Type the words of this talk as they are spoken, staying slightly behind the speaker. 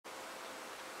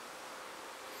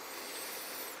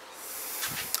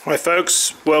Hi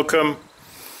folks, welcome.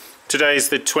 Today's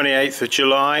the 28th of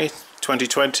July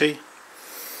 2020.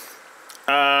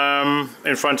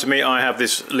 In front of me I have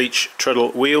this Leach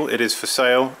treadle wheel. It is for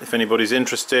sale. If anybody's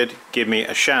interested, give me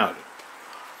a shout.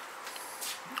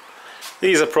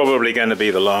 These are probably going to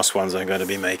be the last ones I'm going to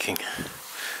be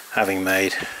having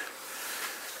made.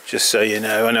 Just so you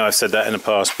know. I know I've said that in the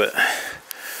past, but I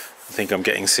think I'm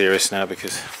getting serious now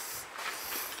because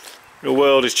the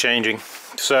world is changing.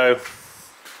 So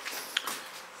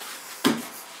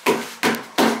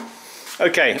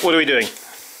okay, what are we doing?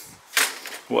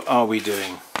 What are we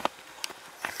doing?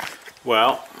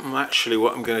 Well, actually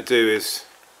what I'm going to do is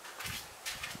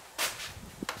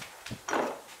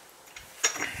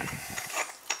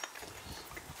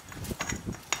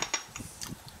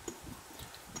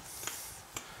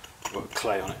got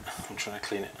clay on it. I'm trying to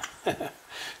clean it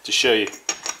to show you.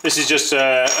 This is just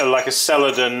like a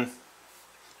Celadon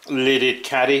lidded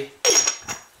caddy.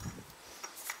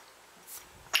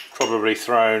 Probably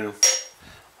thrown,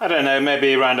 I don't know,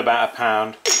 maybe around about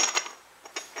 £1.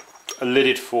 A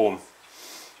lidded form.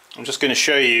 I'm just going to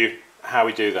show you how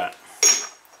we do that.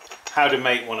 How to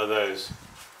make one of those.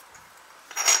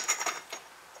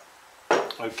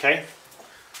 Okay,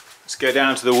 let's go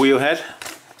down to the wheel head.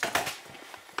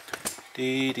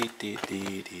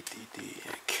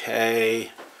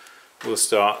 Okay, we'll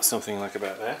start something like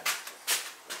about there.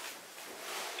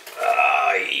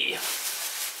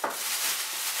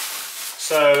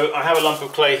 So I have a lump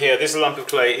of clay here. This lump of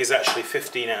clay is actually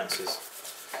 15 ounces.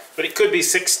 But it could be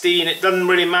 16. It doesn't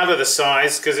really matter the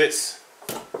size because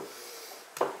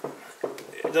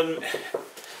the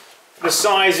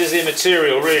size is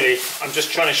immaterial really. I'm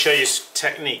just trying to show you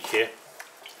technique here.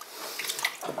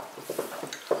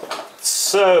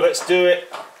 So let's do it.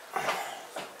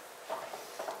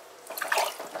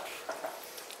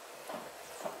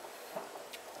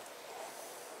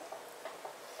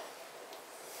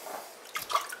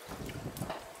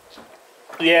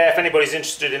 Yeah, if anybody's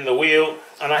interested in the wheel,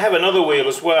 and I have another wheel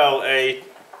as well, in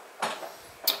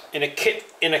a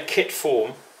kit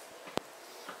form.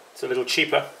 It's a little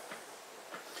cheaper.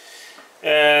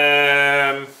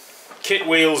 Kit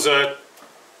wheels are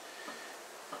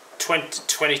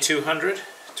 2200.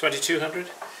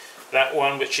 That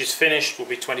one, which is finished, will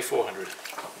be 2400.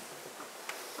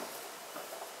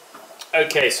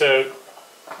 Okay, so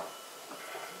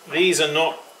these are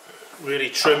not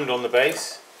really trimmed on the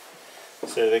base.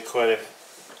 So they're quite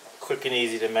quick and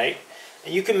easy to make.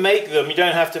 And you can make them, you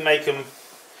don't have to make them,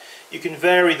 you can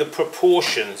vary the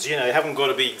proportions, you know, they haven't got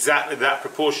to be exactly that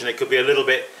proportion. It could be a little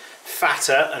bit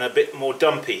fatter and a bit more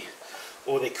dumpy,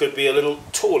 or they could be a little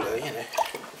taller, you know.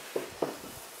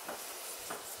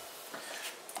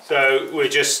 So we're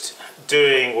just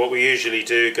doing what we usually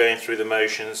do, going through the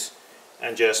motions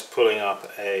and just pulling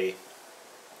up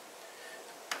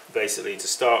basically to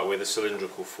start with, a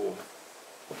cylindrical form.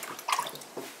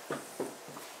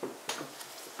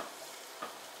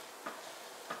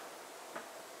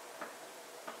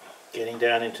 Getting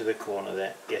down into the corner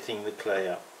there, getting the clay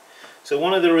up. So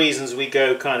one of the reasons we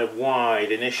go kind of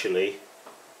wide initially,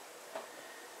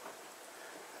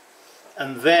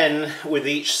 and then with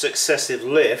each successive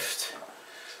lift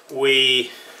we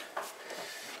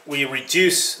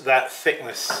reduce that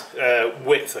thickness,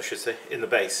 width I should say, in the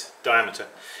base, diameter.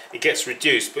 It gets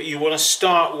reduced, but you want to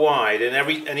start wide,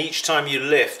 and each time you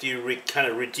lift you kind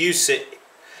of reduce it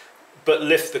but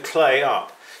lift the clay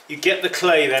up. You get the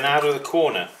clay then out of the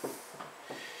corner,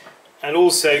 and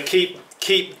also keep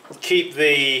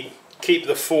the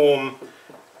form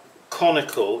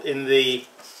conical in the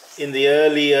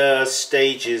earlier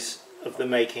stages of the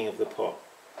making of the pot.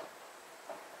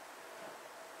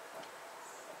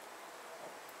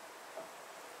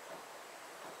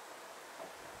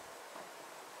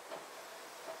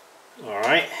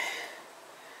 Alright,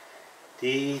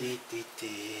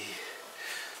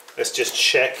 let's just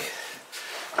check.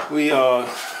 Are we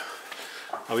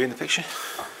in the picture?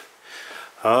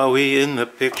 Are we in the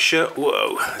picture?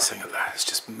 Whoa, let's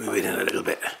just move it in a little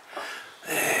bit.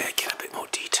 There, get a bit more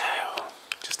detail.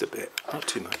 Just a bit, not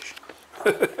too much.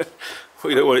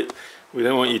 We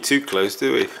don't want you too close,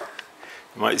 do we? You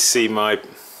might see my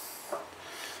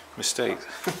mistakes.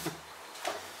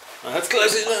 That's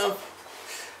close enough.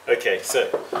 Okay, so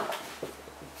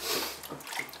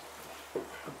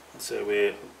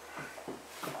we're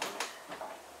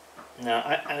now.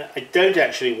 I don't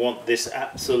actually want this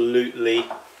absolutely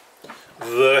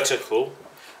vertical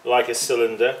like a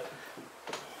cylinder.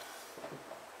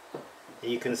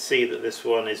 You can see that this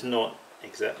one is not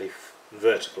exactly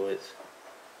vertical. It's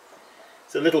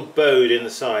a little bowed in the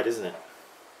side, isn't it?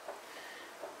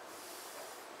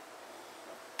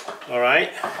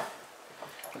 Alright,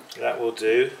 that will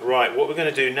do. Right, what we're going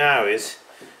to do now is,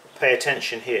 pay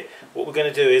attention here, what we're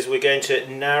going to do is we're going to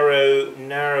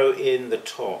narrow in the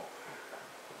top.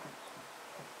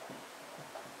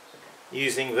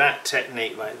 Using that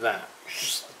technique like that,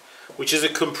 which is a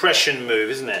compression move,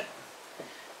 isn't it?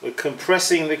 We're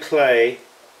compressing the clay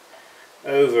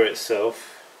over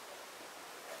itself.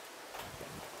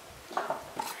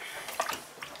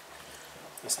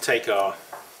 Let's take our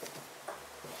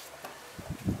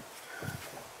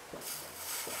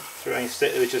throwing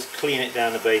stick, we just clean it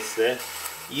down the base there,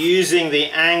 using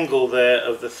the angle there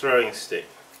of the throwing stick,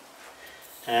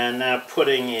 and now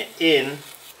putting it in,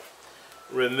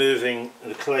 removing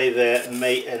the clay there,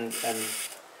 and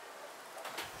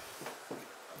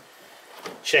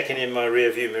checking in my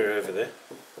rear view mirror over there.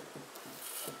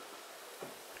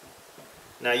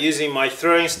 Now using my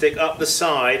throwing stick up the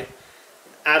side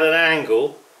at an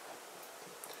angle,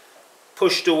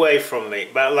 pushed away from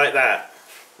me, about like that.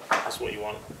 That's what you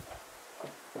want.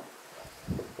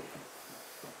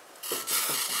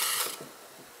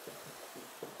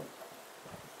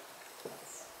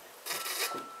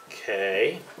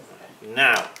 Okay,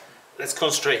 now let's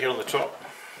concentrate here on the top.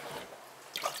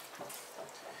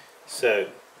 So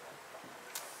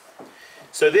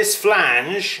this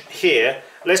flange here,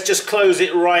 let's just close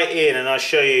it right in and I'll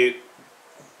show you.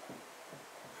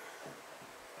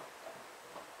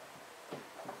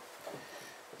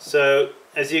 So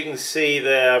as you can see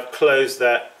there, I've closed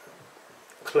that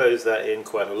in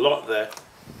quite a lot there,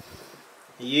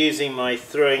 using my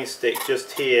throwing stick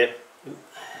just here.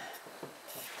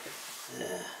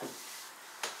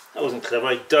 That wasn't clever,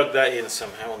 I dug that in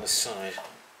somehow on the side.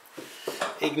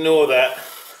 Ignore that.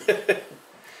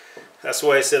 That's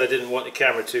why I said I didn't want the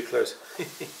camera too close.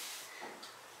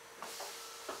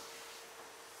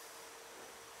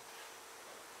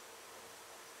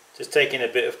 Just taking a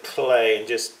bit of clay and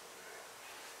just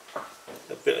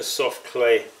a bit of soft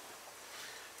clay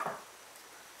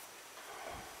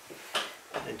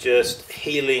and just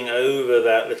healing over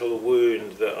that little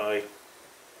wound that I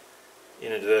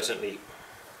inadvertently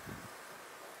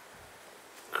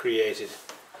created.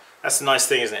 That's the nice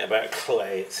thing, isn't it, about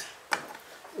clay?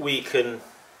 We can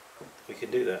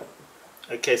do that.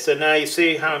 Okay, so now you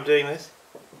see how I'm doing this?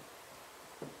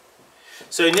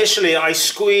 So initially I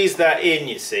squeeze that in,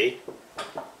 you see,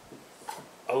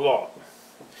 a lot.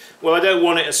 Well, I don't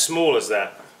want it as small as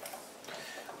that.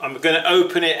 I'm going to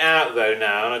open it out though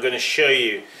now, and I'm going to show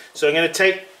you. So I'm going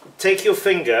to take your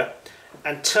finger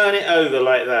and turn it over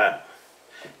like that.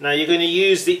 Now you're going to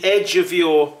use the edge of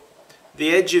your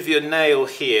nail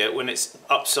here when it's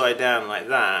upside down like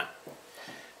that,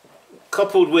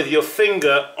 coupled with your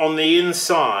finger on the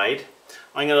inside.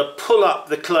 I'm going to pull up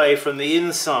the clay from the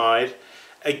inside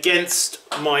against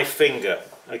my finger.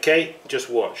 Okay, just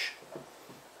watch.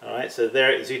 Alright, so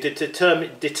there it is. You're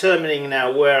determining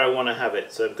now where I want to have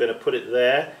it. So I'm going to put it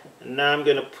there, and now I'm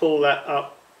going to pull that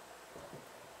up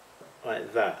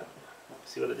like that.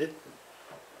 See what I did?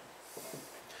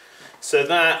 So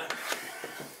that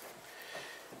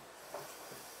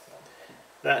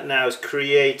now has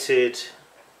created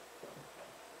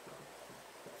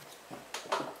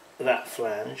that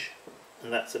flange,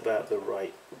 and that's about the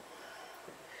right.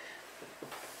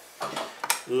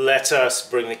 Let us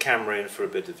bring the camera in for a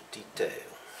bit of detail.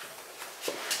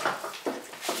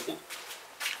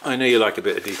 I know you like a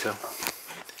bit of detail.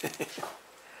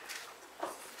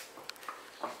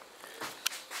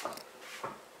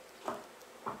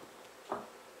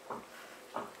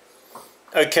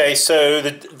 Okay, so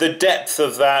the depth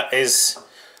of that is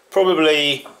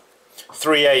probably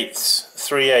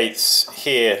 3/8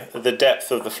 here, the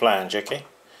depth of the flange, okay?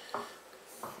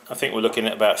 I think we're looking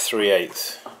at about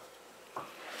 3/8.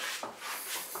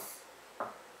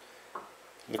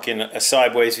 Looking at a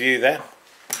sideways view there.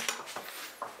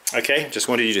 Okay, just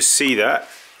wanted you to see that.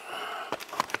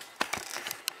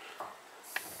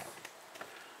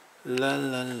 La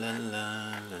la la la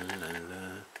la la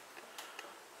la.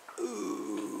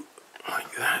 Ooh,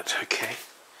 like that, okay.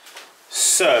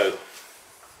 So,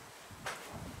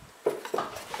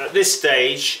 at this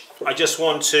stage, I just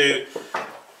want to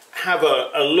have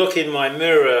a look in my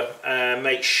mirror and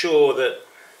make sure that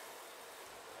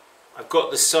I've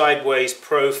got the sideways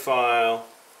profile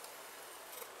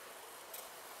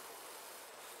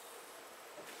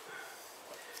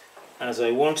as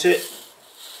I want it.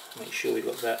 Make sure we've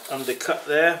got that undercut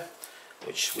there,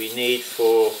 which we need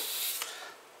for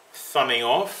thumbing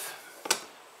off.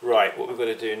 Right, what we've got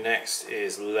to do next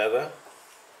is leather,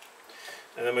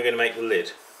 and then we're going to make the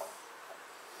lid.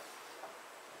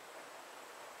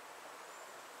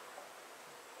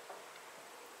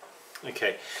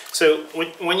 Okay, so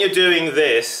when you're doing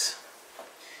this,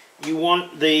 you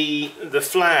want the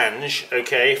flange,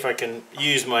 okay, if I can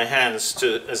use my hands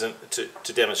to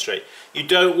demonstrate. You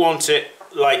don't want it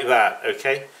like that,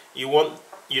 okay? You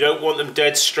don't want them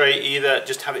dead straight either.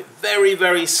 Just have it very,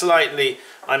 very slightly.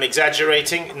 I'm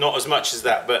exaggerating, not as much as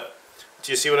that, but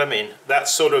do you see what I mean?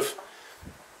 That's sort of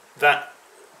that.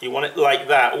 You want it like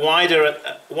that, wider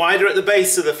at the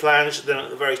base of the flange than at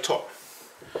the very top.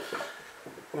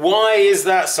 Why is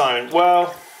that, Simon?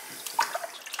 Well,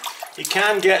 you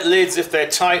can get lids if they're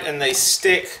tight and they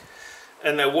stick,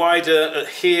 and they're wider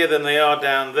here than they are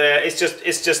down there. It's just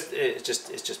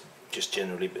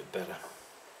generally a bit better,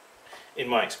 in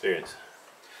my experience.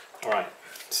 All right.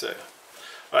 So,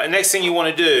 all right. Next thing you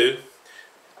want to do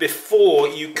before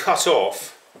you cut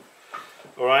off,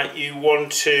 all right, you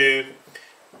want to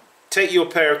take your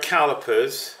pair of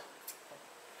calipers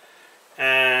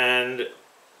and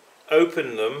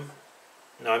open them.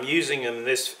 Now I'm using them in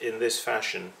this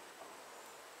fashion,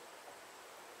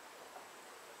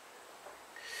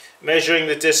 measuring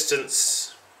the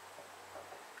distance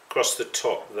across the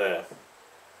top there.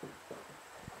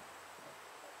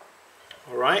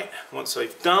 Alright, once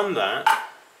I've done that,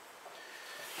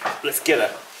 let's get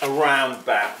a round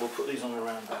back. We'll put these on a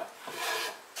round back.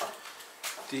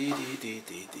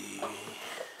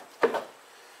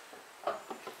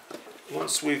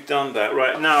 Once we've done that,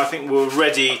 right, now I think we're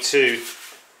ready to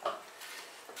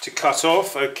cut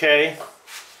off. Okay,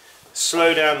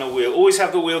 slow down the wheel. Always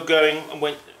have the wheel going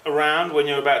around when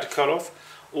you're about to cut off.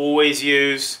 Always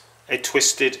use a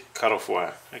twisted cut-off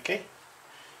wire. Okay,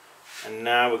 and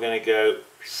now we're going to go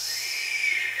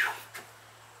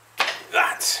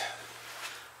that.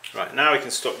 Right, now we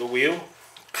can stop the wheel.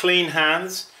 Clean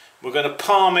hands. We're going to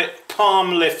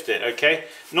palm lift it, okay?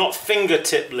 Not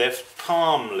fingertip lift,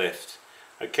 palm lift,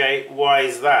 okay? Why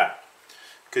is that?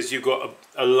 Because you've got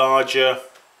a larger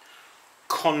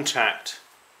contact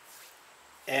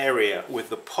area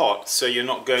with the pot, so you're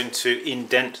not going to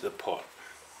indent the pot.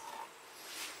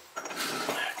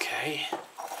 Okay,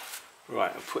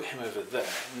 right, I'll put him over there.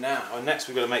 Now, next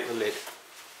we're going to make the lid.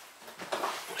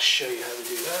 I'll show you how to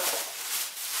do that.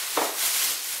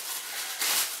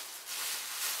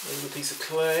 A little piece of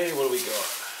clay. What do we got?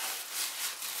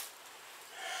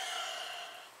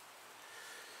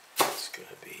 It's going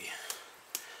to be,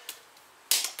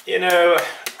 you know,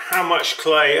 how much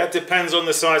clay? That depends on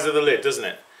the size of the lid, doesn't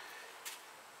it?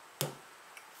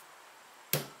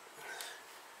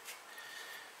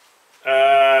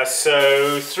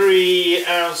 So 3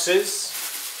 ounces,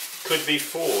 could be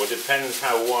 4, depends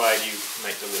how wide you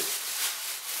make the lid.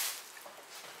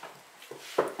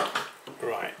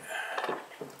 Right.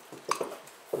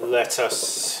 Let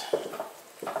us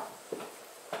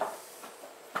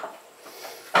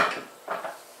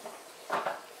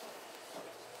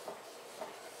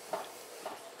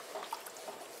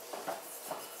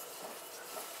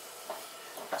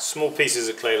small pieces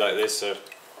of clay like this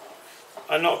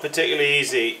are not particularly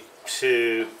easy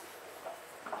to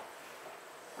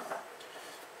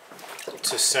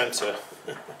center.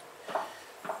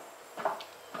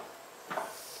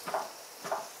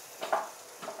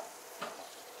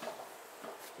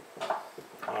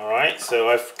 Alright, so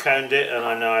I've coned it and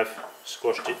I know I've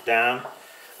squashed it down,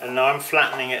 and now I'm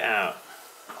flattening it out.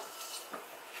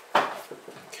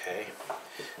 Okay,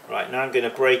 right, now I'm going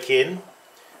to break in.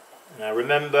 Now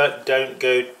remember, don't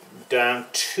go down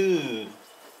too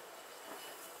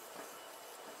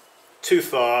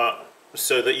far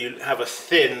so that you have a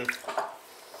thin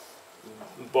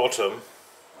bottom.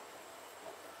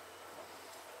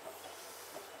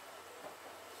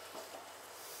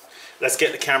 Let's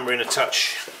get the camera in a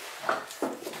touch.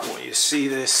 What you see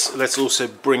this, let's also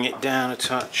bring it down a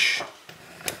touch.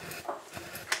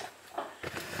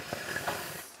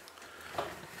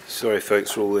 Sorry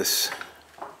folks for all this.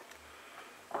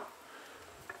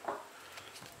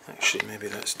 Actually, maybe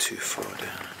that's too far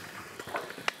down.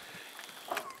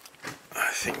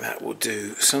 I think that will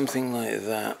do, something like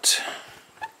that.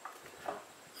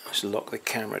 Let's lock the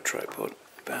camera tripod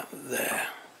about there.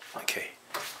 Okay.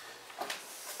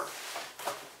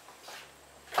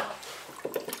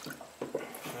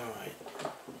 Alright.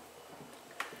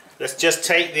 Let's just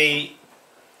take the,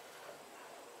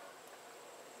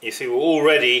 you see we're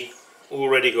already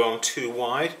gone too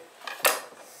wide.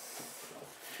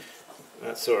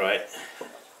 That's alright.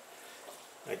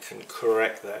 I can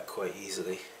correct that quite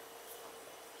easily.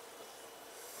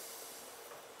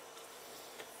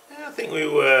 I think we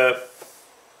were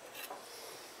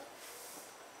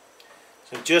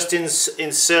so just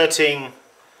inserting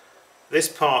this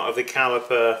part of the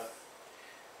caliper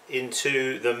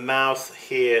into the mouth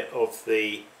here of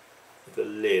the the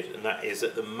lid, and that is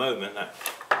at the moment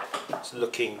that's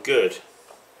looking good.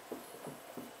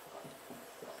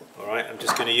 Alright, I'm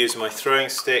just going to use my throwing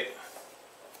stick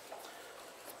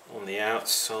on the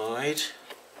outside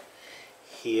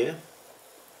here.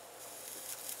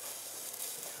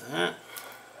 That.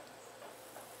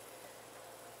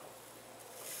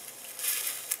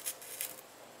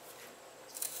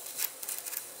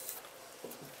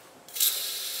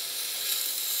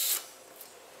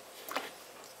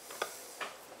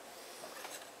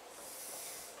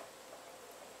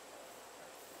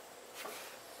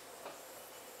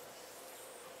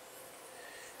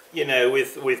 You know,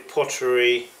 with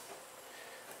pottery,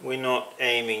 we're not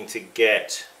aiming to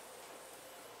get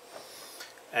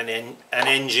an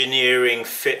engineering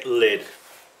fit lid.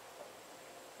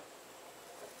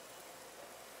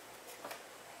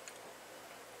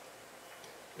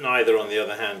 Neither, on the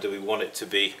other hand, do we want it to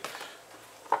be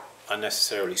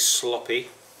unnecessarily sloppy.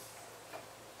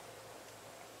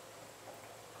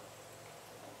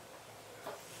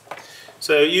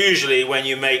 So usually when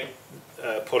you make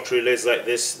pottery lids like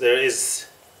this, there is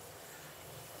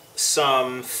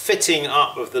some fitting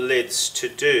up of the lids to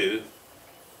do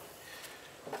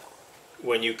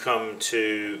when you come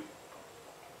to,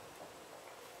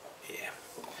 yeah,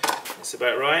 that's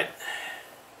about right.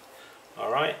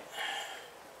 Alright.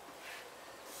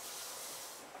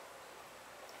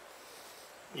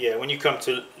 Yeah, when you come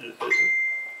to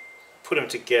put them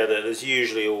together, there's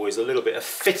usually always a little bit of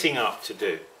fitting up to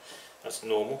do. That's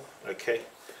normal. Okay.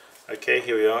 Okay,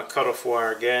 here we are. Cut off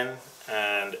wire again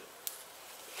and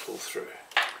pull through.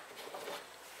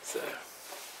 So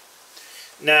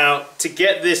now, to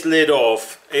get this lid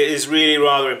off, it is really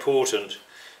rather important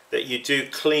that you do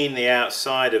clean the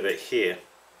outside of it here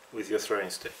with your throwing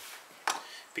stick,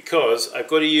 because I've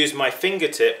got to use my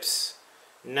fingertips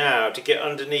now to get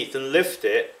underneath and lift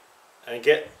it and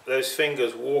get those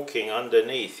fingers walking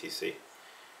underneath, you see.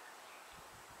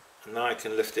 And now I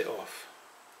can lift it off.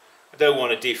 I don't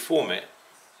want to deform it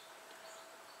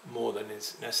more than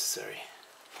is necessary.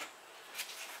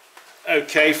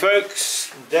 Okay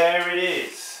folks, there it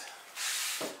is.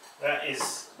 That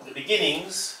is the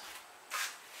beginnings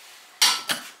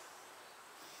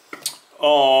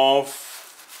of,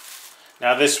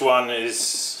 now this one is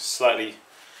slightly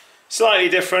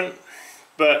different,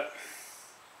 but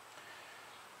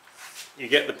you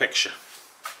get the picture.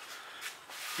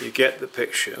 You get the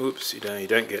picture. Oops, you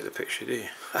don't get the picture, do you?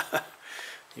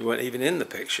 You weren't even in the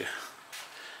picture.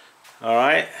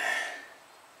 Alright.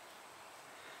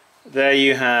 There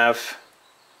you have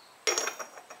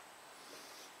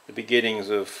the beginnings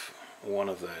of one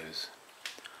of those.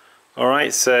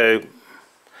 Alright, so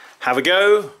have a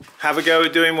go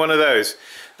at doing one of those.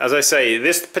 As I say,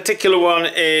 this particular one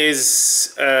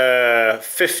is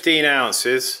 15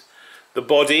 ounces. The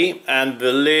body and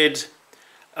the lid,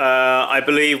 I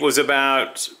believe, was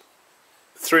about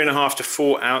 3.5 to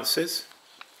 4 ounces.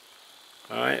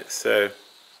 Alright, so you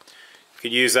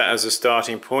could use that as a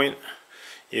starting point.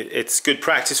 It's good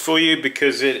practice for you,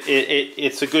 because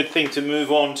it's a good thing to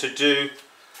move on to do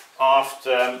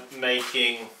after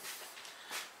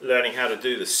learning how to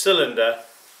do the cylinder.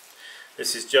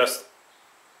 This is just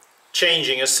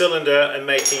changing a cylinder and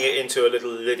making it into a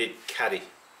little lidded caddy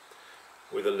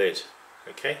with a lid.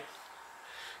 Okay,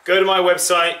 go to my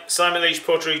website,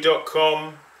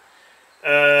 simonleachpottery.com.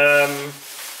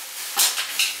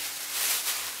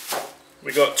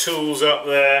 We got tools up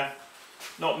there,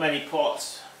 not many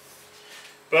pots,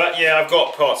 but yeah, I've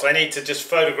got pots. I need to just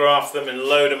photograph them and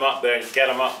load them up there and get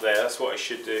them up there. That's what I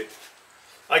should do.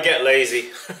 I get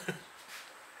lazy.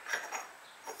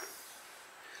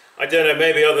 I don't know,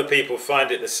 maybe other people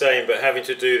find it the same, but having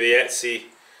to do the Etsy,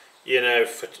 you know,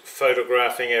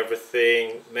 photographing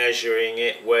everything, measuring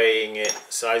it, weighing it,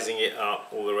 sizing it up,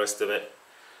 all the rest of it.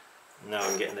 Now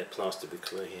I'm getting it plasterboard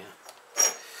clear here.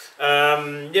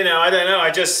 You know, I don't know.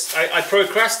 I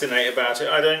procrastinate about it.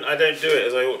 I don't do it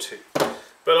as I ought to,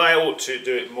 but I ought to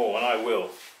do it more, and I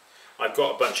will. I've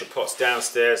got a bunch of pots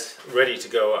downstairs ready to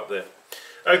go up there.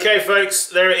 Okay, folks,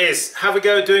 there it is. Have a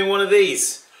go at doing one of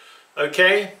these.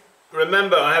 Okay.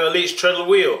 Remember, I have a Leach treadle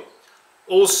wheel.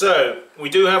 Also, we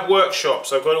do have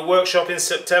workshops. I've got a workshop in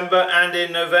September and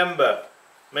in November,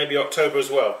 maybe October as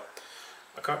well.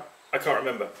 I can't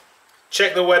remember.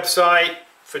 Check the website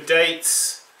for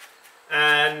dates,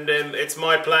 and it's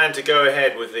my plan to go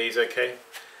ahead with these. Okay.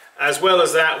 As well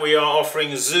as that, we are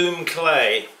offering Zoom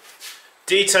clay.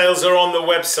 Details are on the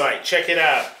website. Check it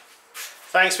out.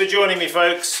 Thanks for joining me,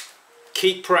 folks.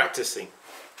 Keep practicing.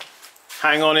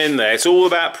 Hang on in there. It's all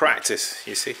about practice,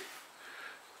 you see.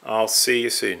 I'll see you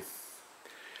soon.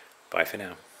 Bye for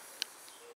now.